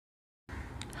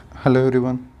Hello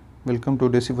everyone, welcome to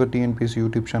Decipher Tnpsc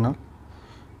YouTube channel.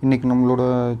 இன்னைக்கு நம்மளோட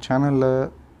சேனலில்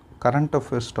கரண்ட்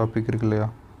அஃபேர்ஸ் டாபிக் இருக்கு இல்லையா,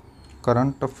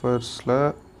 கரண்ட் அஃபேர்ஸில்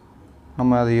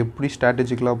நம்ம அதை எப்படி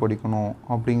ஸ்ட்ராட்டஜிக்கலாக படிக்கணும்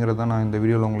அப்படிங்கிறத நான் இந்த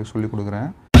வீடியோவில் உங்களுக்கு சொல்லிக் கொடுக்குறேன்.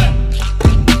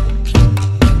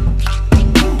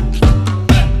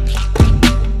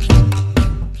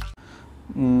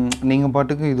 நீங்கள்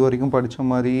பாட்டுக்கு இது வரைக்கும்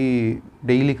படித்த மாதிரி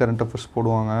டெய்லி கரண்ட் அஃபேர்ஸ்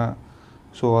போடுவாங்க.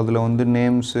 ஸோ அதில் வந்து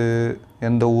நேம்ஸு,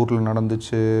 எந்த ஊரில்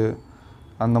நடந்துச்சு,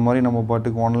 அந்த மாதிரி நம்ம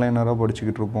பாட்டுக்கு ஆன்லைனராக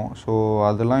படிச்சுக்கிட்டு இருப்போம். ஸோ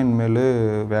அதெல்லாம் இனிமேல்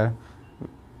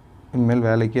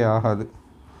வேலைக்கே ஆகாது.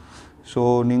 ஸோ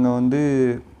நீங்கள் வந்து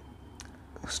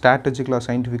ஸ்ட்ராட்டஜிக்கலாக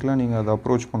சயின்டிஃபிக்கலாக நீங்கள் அதை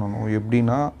அப்ரோச் பண்ணணும்.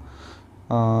 எப்படின்னா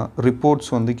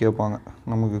ரிப்போர்ட்ஸ் வந்து கேட்பாங்க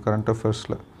நமக்கு கரண்ட்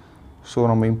அஃபேர்ஸில். ஸோ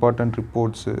நம்ம இம்பார்ட்டண்ட்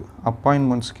ரிப்போர்ட்ஸு,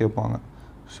 அப்பாயின்மெண்ட்ஸ் கேட்பாங்க.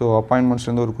 ஸோ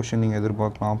அப்பாயின்மெண்ட்ஸ்லேருந்து ஒரு கொஷின் நீங்கள்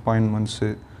எதிர்பார்க்கலாம். அப்பாயின்மெண்ட்ஸு,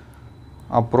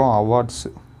 அப்புறம் அவார்ட்ஸு,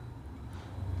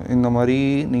 இந்த மாதிரி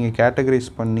நீங்கள் கேட்டகரைஸ்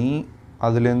பண்ணி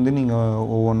அதுலேருந்து நீங்கள்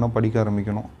ஒவ்வொன்றா படிக்க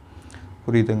ஆரம்பிக்கணும்.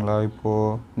 புரியுதுங்களா?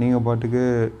 இப்போது நீங்கள் பாட்டுக்கு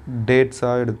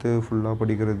டேட்ஸாக எடுத்து ஃபுல்லாக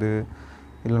படிக்கிறது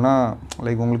இல்லைனா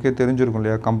லைக் உங்களுக்கே தெரிஞ்சிருக்கும்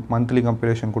இல்லையா, மந்த்லி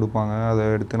கம்பேரிஷன் கொடுப்பாங்க, அதை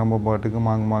எடுத்து நம்ம பாட்டுக்கு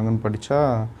மாங்குன்னு படித்தா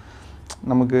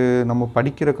நம்ம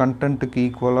படிக்கிற கண்டென்ட்டுக்கு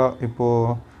ஈக்குவலாக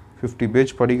இப்போது 50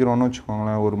 பேஜ் படிக்கிறோன்னு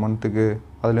வச்சுக்கோங்களேன் ஒரு மந்த்துக்கு,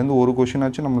 அதுலேருந்து ஒரு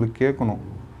கொஷினாச்சும் நம்மளுக்கு கேட்கணும்.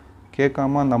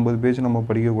 கேட்காம அந்த 50 பேஜ் நம்ம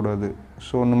படிக்கக்கூடாது.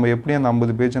 ஸோ நம்ம எப்படி அந்த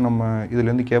 50 பேஜை நம்ம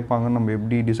இதுலேருந்து கேட்பாங்கன்னு நம்ம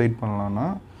எப்படி டிசைட் பண்ணலான்னா,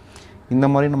 இந்த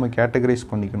மாதிரி நம்ம கேட்டகரைஸ்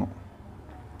பண்ணிக்கணும்.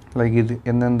 லைக் இது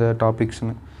எந்தெந்த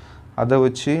டாபிக்ஸ்னு அதை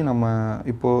வச்சு நம்ம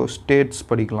இப்போது ஸ்டேட்ஸ்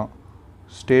படிக்கலாம்.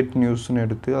 ஸ்டேட் நியூஸ்னு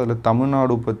எடுத்து அதில்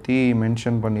தமிழ்நாடு பற்றி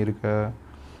மென்ஷன் பண்ணியிருக்க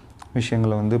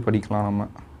விஷயங்களை வந்து படிக்கலாம் நம்ம.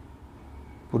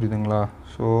 புரியுதுங்களா?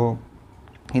 ஸோ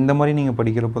இந்த மாதிரி நீங்கள்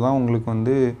படிக்கிறப்ப தான் உங்களுக்கு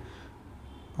வந்து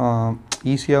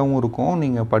ஈஸியாகவும் இருக்கும்.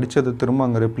 நீங்கள் படித்ததை திரும்ப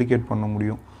அங்கே ரெப்ளிகேட் பண்ண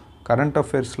முடியும். கரண்ட்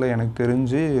அஃபேர்ஸில் எனக்கு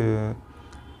தெரிஞ்சு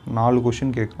 4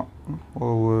 கொஷின் கேட்கலாம்.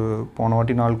 போன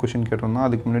வாட்டி 4 கொஷின் கேட்டிருந்தோம்.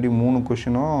 அதுக்கு முன்னாடி 3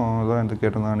 கொஷினும் தான் எனக்கு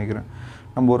கேட்டிருந்தேன் நினைக்கிறேன்.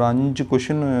 நம்ம ஒரு 5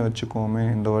 கொஷின் வச்சுக்கோமே,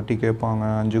 இந்த வாட்டி கேட்பாங்க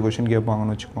 5 கொஷின்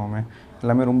கேட்பாங்கன்னு வச்சுக்கோமே.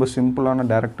 எல்லாமே ரொம்ப சிம்பிளான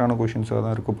டைரெக்டான கொஷின்ஸாக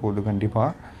தான் இருக்க போகுது கண்டிப்பாக.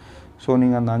 ஸோ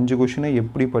நீங்கள் அந்த 5 கொஷினை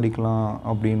எப்படி படிக்கலாம்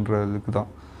அப்படின்றதுக்கு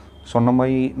தான்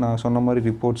நான் சொன்ன மாதிரி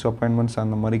ரிப்போர்ட்ஸ், அப்பாயின்மெண்ட்ஸ்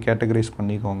அந்த மாதிரி கேட்டகரைஸ்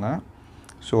பண்ணிக்கோங்க.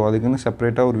 ஸோ அதுக்குன்னு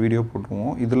செப்பரேட்டாக ஒரு வீடியோ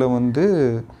போட்டுருவோம். இதில் வந்து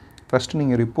ஃபஸ்ட்டு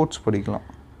நீங்கள் ரிப்போர்ட்ஸ் படிக்கலாம்.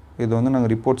 இது வந்து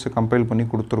நாங்கள் ரிப்போர்ட்ஸை கம்பைல் பண்ணி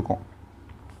கொடுத்துருக்கோம்.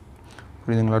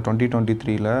 புரியுதுங்களா?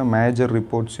 2023 மேஜர்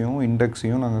ரிப்போர்ட்ஸையும்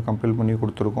இண்டெக்ஸையும் நாங்கள் கம்பைல் பண்ணி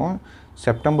கொடுத்துருக்கோம்.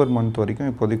 செப்டம்பர் மந்த்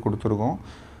வரைக்கும் இப்போதைக்கு கொடுத்துருக்கோம்.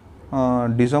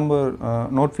 டிசம்பர்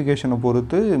நோட்டிஃபிகேஷனை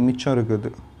பொறுத்து மிச்சம்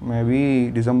இருக்குது. மேபி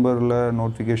டிசம்பரில்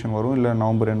நோட்டிஃபிகேஷன் வரும், இல்லை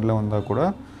நவம்பர் எண்டில் வந்தால்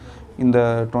கூட இந்த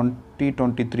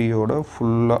 2023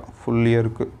 ஃபுல்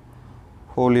இயருக்கு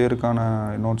ஹோல் இயருக்கான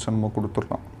நோட்ஸை நம்ம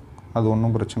கொடுத்துடலாம். அது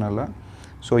ஒன்றும் பிரச்சனை இல்லை.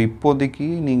 ஸோ இப்போதைக்கு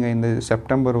நீங்கள் இந்த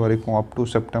செப்டம்பர் வரைக்கும் அப் டு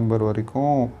செப்டம்பர்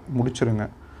வரைக்கும் முடிச்சிருங்க.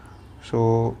 ஸோ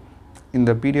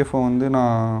இந்த பிடிஎஃப்பை வந்து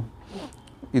நான்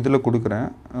இதில் கொடுக்குறேன்,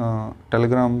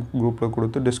 டெலிகிராம் குரூப்பில்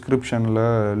கொடுத்து டிஸ்கிரிப்ஷனில்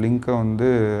லிங்க்கை வந்து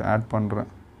ஆட்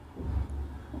பண்ணுறேன்.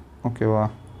 ஓகேவா?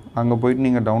 அங்கே போய்ட்டு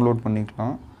நீங்கள் டவுன்லோட்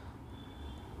பண்ணிக்கலாம்.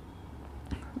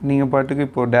 நீங்கள் பாட்டுக்கு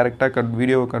இப்போது டேரெக்டாக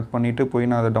வீடியோவை கட் பண்ணிவிட்டு போய்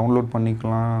நான் அதை டவுன்லோட்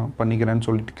பண்ணிக்கிறேன்னு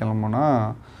சொல்லிட்டு கிளம்புனா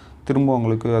திரும்ப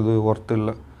உங்களுக்கு அது ஒர்த்து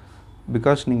இல்லை.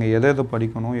 பிகாஸ் நீங்கள் எதை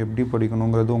படிக்கணும், எப்படி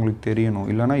படிக்கணுங்கிறது உங்களுக்கு தெரியணும்.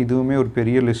 இல்லைனா இதுவுமே ஒரு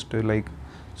பெரிய லிஸ்ட்டு, லைக்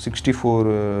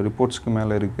 64 ரிப்போர்ட்ஸ்க்கு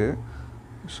மேலே இருக்குது.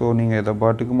 ஸோ நீங்கள் இதை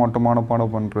பாட்டுக்கு மொட்டமான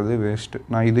பாடம் பண்ணுறது வேஸ்ட்டு.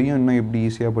 நான் இதையும் இன்னும் எப்படி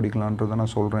ஈஸியாக படிக்கலான்றதை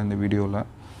நான் சொல்கிறேன் இந்த வீடியோவில்.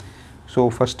 ஸோ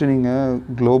ஃபஸ்ட்டு நீங்கள்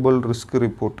குளோபல் ரிஸ்க்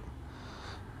ரிப்போர்ட்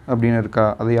அப்படின்னு இருக்கா,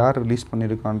 அதை யார் ரிலீஸ்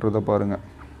பண்ணியிருக்கான்றதை பாருங்கள்.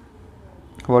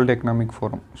 World economic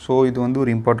forum. ஸோ இது வந்து ஒரு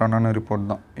இம்பார்ட்டண்டான ரிப்போர்ட்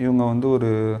தான். இவங்க வந்து ஒரு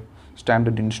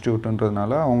ஸ்டாண்டர்ட்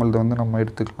இன்ஸ்டியூட்டுன்றதுனால அவங்களது வந்து நம்ம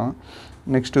எடுத்துக்கலாம்.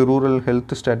 நெக்ஸ்ட்டு ரூரல்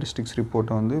ஹெல்த் ஸ்டாட்டிஸ்டிக்ஸ்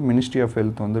ரிப்போர்ட்டை வந்து மினிஸ்ட்ரி ஆஃப்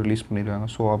ஹெல்த் வந்து ரிலீஸ் பண்ணியிருக்காங்க.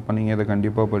 ஸோ அப்போ நீங்கள் இதை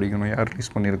கண்டிப்பாக படிக்கணும், யார்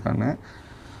ரிலீஸ் பண்ணியிருக்காங்க.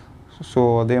 ஸோ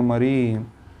அதே மாதிரி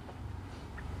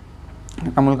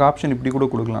நம்மளுக்கு ஆப்ஷன் இப்படி கூட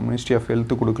கொடுக்கலாம். மினிஸ்ட்ரி ஆஃப்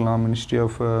ஹெல்த்து கொடுக்கலாம், மினிஸ்ட்ரி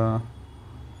ஆஃப்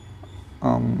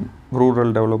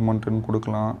ரூரல் டெவலப்மெண்ட்டுன்னு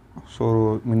கொடுக்கலாம். ஸோ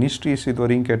மினிஸ்ட்ரிஸ் இது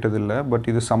வரையும் கேட்டதில்லை, பட்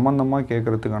இது சம்மந்தமாக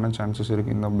கேட்குறதுக்கான சான்சஸ்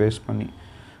இருக்குது இந்த பேஸ் பண்ணி.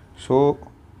 ஸோ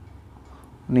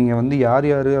நீங்கள் வந்து யார்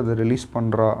அதை ரிலீஸ்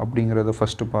பண்ணுறா அப்படிங்கிறத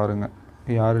ஃபஸ்ட்டு பாருங்கள்.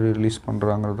 யார் ரிலீஸ்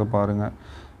பண்ணுறாங்கிறத பாருங்கள்.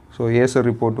 ஸோ ஏசர்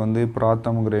ரிப்போர்ட் வந்து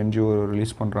பிராத்தம்ங்கிற என்ஜிஓ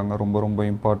ரிலீஸ் பண்ணுறாங்க, ரொம்ப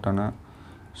இம்பார்ட்டன்னு.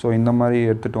 ஸோ இந்த மாதிரி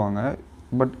எடுத்துகிட்டு வாங்க.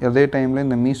 பட் அதே டைமில்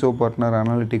இந்த மீசோ பார்ட்னர்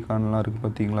அனாலிட்டிக்கான்லாம் இருக்குது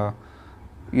பார்த்தீங்களா,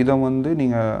 இதை வந்து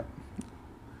நீங்கள்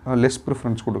லெஸ்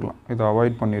ப்ரிஃபரன்ஸ் கொடுக்கலாம், இதை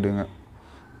அவாய்ட் பண்ணிவிடுங்க.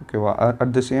 ஓகேவா?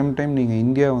 அட் த சேம் டைம் நீங்கள்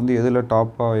இந்தியா வந்து எதில்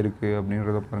டாப்பாக இருக்குது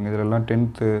அப்படின்றத பாருங்கள். இதிலெல்லாம்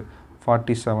 10th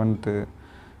 47th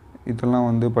இதெல்லாம்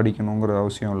வந்து படிக்கணுங்கிற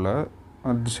அவசியம் இல்லை.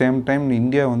 At the same time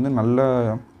India வந்து நல்ல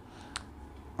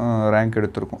ரேங்க்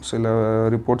எடுத்திருக்கும். சில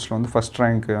ரிப்போர்ட்ஸில் வந்து ஃபஸ்ட்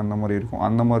ரேங்க்கு அந்த மாதிரி இருக்கும்.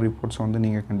 அந்த மாதிரி ரிப்போர்ட்ஸ் வந்து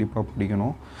நீங்கள் கண்டிப்பாக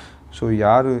படிக்கணும். ஸோ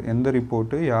யார் எந்த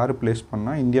ரிப்போர்ட்டு யார் ப்ளேஸ்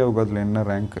பண்ணால் இந்தியாவுக்கு அதில் என்ன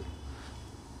rank,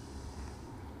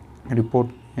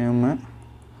 report name,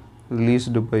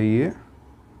 released by,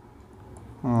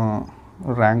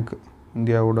 rank,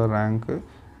 இந்தியாவோட ரேங்க்கு,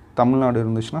 தமிழ்நாடு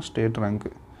இருந்துச்சுன்னா ஸ்டேட்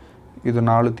ரேங்க்கு, இது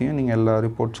 4த்தையும் நீங்கள் எல்லா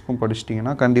ரிப்போர்ட்ஸுக்கும்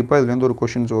படிச்சிட்டிங்கன்னா கண்டிப்பாக இதுலேருந்து ஒரு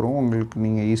கொஷின்ஸ் வரும். உங்களுக்கு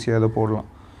நீங்கள் ஈஸியாக அதை போடலாம்.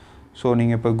 ஸோ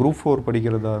நீங்கள் இப்போ Group 4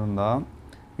 படிக்கிறதா இருந்தால்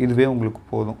இதுவே உங்களுக்கு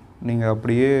போதும். நீங்கள்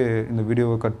அப்படியே இந்த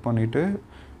வீடியோவை கட் பண்ணிவிட்டு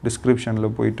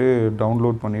டிஸ்கிரிப்ஷனில் போயிட்டு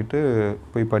டவுன்லோட் பண்ணிவிட்டு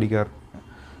போய் படிக்க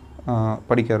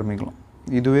ஆரம்பிக்கலாம்.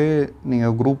 இதுவே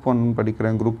நீங்கள் Group 1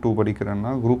 படிக்கிறேன், Group 2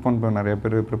 படிக்கிறேன்னா Group 1 இப்போ நிறைய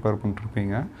பேர் ப்ரிப்பேர்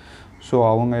பண்ணிட்டுருப்பீங்க. ஸோ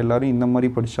அவங்க எல்லோரும் இந்த மாதிரி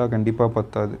படித்தா கண்டிப்பாக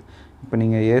பத்தாது. இப்போ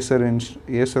நீங்கள்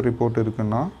ஏசர் ரிப்போர்ட்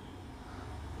இருக்குன்னா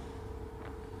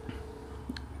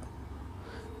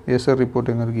ஏசர் ரிப்போர்ட்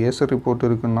எங்கே இருக்குது, ஏசர் ரிப்போர்ட்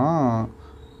இருக்குன்னா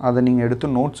அதை நீங்கள் எடுத்து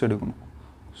நோட்ஸ் எடுக்கணும்.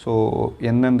 ஸோ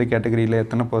எந்தெந்த கேட்டகரியில்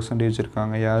எத்தனை பர்சன்டேஜ்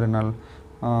இருக்காங்க, யாருனால்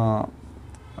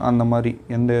அந்த மாதிரி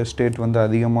எந்த ஸ்டேட் வந்து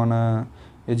அதிகமான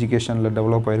எஜுகேஷனில்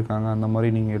டெவலப் ஆகிருக்காங்க அந்த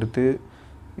மாதிரி நீங்கள் எடுத்து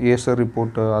ஏசர்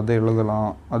ரிப்போர்ட்டு அதை எழுதலாம்.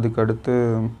 அதுக்கு அடுத்து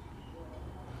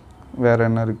வேறு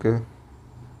என்ன இருக்குது,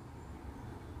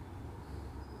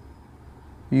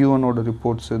 யூஎனோட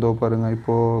ரிப்போர்ட்ஸ் ஏதோ பாருங்கள்.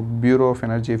 இப்போது bureau of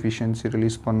energy efficiency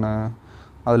release பண்ண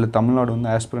அதில் தமிழ்நாடு வந்து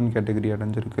ஆஸ்பிரண்ட் கேட்டகரி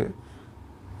அடைஞ்சிருக்கு.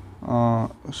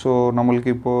 ஸோ நம்மளுக்கு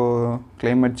இப்போது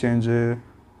கிளைமேட் சேஞ்சு,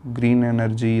 க்ரீன்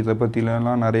எனர்ஜி இதை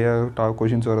பற்றிலாம் நிறைய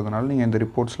கொஷின்ஸ் வர்றதுனால நீங்கள் இந்த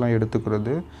ரிப்போர்ட்ஸ்லாம்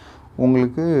எடுத்துக்கிறது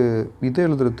உங்களுக்கு இது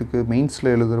எழுதுறதுக்கு, மெயின்ஸில்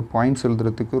எழுதுகிற பாயிண்ட்ஸ்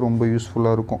எழுதுறதுக்கு ரொம்ப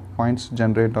யூஸ்ஃபுல்லாக இருக்கும். பாயிண்ட்ஸ்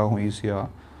ஜென்ரேட் ஆகும் ஈஸியாக.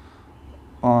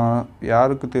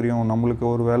 யாருக்கு தெரியும், நம்மளுக்கு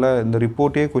ஒரு வேளை இந்த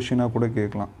ரிப்போர்ட்டே கொஷினாக கூட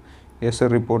கேட்கலாம்.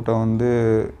 ஏசர் ரிப்போர்ட்டை வந்து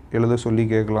எழுத சொல்லி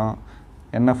கேட்கலாம்.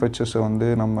 என்எஃப்ஹெச்எஸை வந்து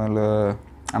நம்மளை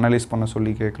அனலைஸ் பண்ண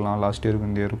சொல்லி கேட்கலாம். லாஸ்ட் இயருக்கு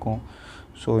இந்த இருக்கும்.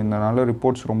 ஸோ இதனால்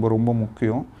ரிப்போர்ட்ஸ் ரொம்ப ரொம்ப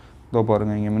முக்கியம். இதோ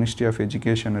பாருங்கள், இங்கே மினிஸ்ட்ரி ஆஃப்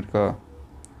எஜுகேஷன் இருக்கா,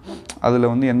 அதில்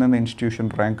வந்து எந்தெந்த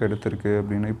இன்ஸ்டிடியூஷன் ரேங்க் எடுத்திருக்கு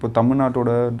அப்படின்னு. இப்போ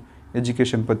தமிழ்நாட்டோட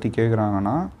எஜுகேஷன் பற்றி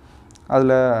கேட்குறாங்கன்னா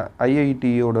அதில்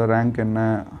ஐஐடியோட ரேங்க் என்ன,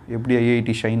 எப்படி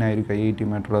ஐஐடி ஷைன் ஆகிருக்கு, ஐஐடி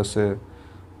மெட்ராஸு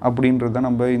அப்படின்றத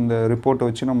நம்ம இந்த ரிப்போர்ட்டை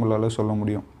வச்சு நம்மளால் சொல்ல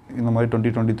முடியும். இந்த மாதிரி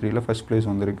 2023 ஃபஸ்ட்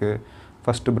ப்ளேஸ் வந்திருக்கு,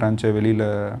 ஃபஸ்ட்டு பிரான்ச்சை வெளியில்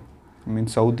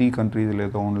சவுதி கண்ட்ரீஸில்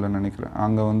ஏதோ ஒன்றில் நினைக்கிறேன்,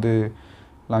 அங்கே வந்து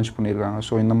லான்ச் பண்ணியிருக்காங்க.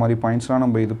 ஸோ இந்த மாதிரி பாயிண்ட்ஸ்லாம்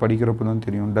நம்ம இது படிக்கிறப்ப தான்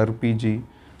தெரியும். டர்பிஜி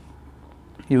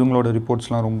இவங்களோட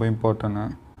ரிப்போர்ட்ஸ்லாம் ரொம்ப இம்பார்ட்டன்ட்டு.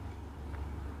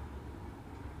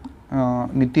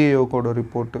 நித்தி ஆயோக்கோட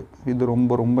ரிப்போர்ட்டு இது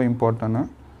ரொம்ப ரொம்ப இம்பார்ட்டன்ட்டு.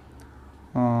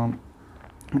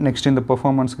 நெக்ஸ்ட் இந்த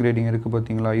பெர்ஃபார்மன்ஸ் கிரேடிங் இருக்குது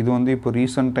பார்த்தீங்களா, இது வந்து இப்போ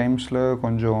ரீசெண்ட் டைம்ஸில்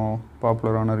கொஞ்சம்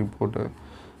பாப்புலரான ரிப்போர்ட்டு.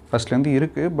 ஃபஸ்ட்லேருந்து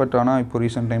இருக்குது, பட் ஆனால் இப்போ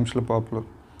ரீசெண்ட் டைம்ஸில் பாப்புலர்.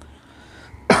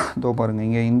 இதோ பாருங்கள்,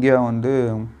 இங்கே இந்தியா வந்து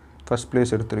ஃபஸ்ட்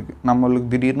ப்ளேஸ் எடுத்திருக்கு. நம்மளுக்கு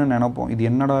திடீர்னு நினைப்போம், இது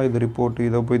என்னடா இது ரிப்போர்ட்டு,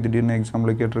 இதை போய் திடீர்னு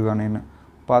எக்ஸாமில் கேட்டிருக்கானேன்னு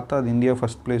பார்த்தா அது இந்தியா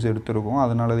ஃபஸ்ட் ப்ளேஸ் எடுத்திருக்கோம்.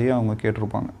 அதனாலதையே அவங்க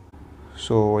கேட்டிருப்பாங்க.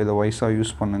 ஸோ இதை வைஸாக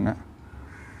யூஸ் பண்ணுங்கள்.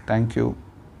 தேங்க்யூ.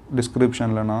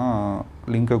 டிஸ்கிரிப்ஷனில் நான்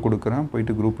லிங்க்கை கொடுக்குறேன்,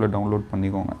 போயிட்டு குரூப்பில் டவுன்லோட்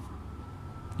பண்ணிக்கோங்க.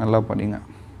 நல்லா படிங்க.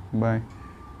 பாய்.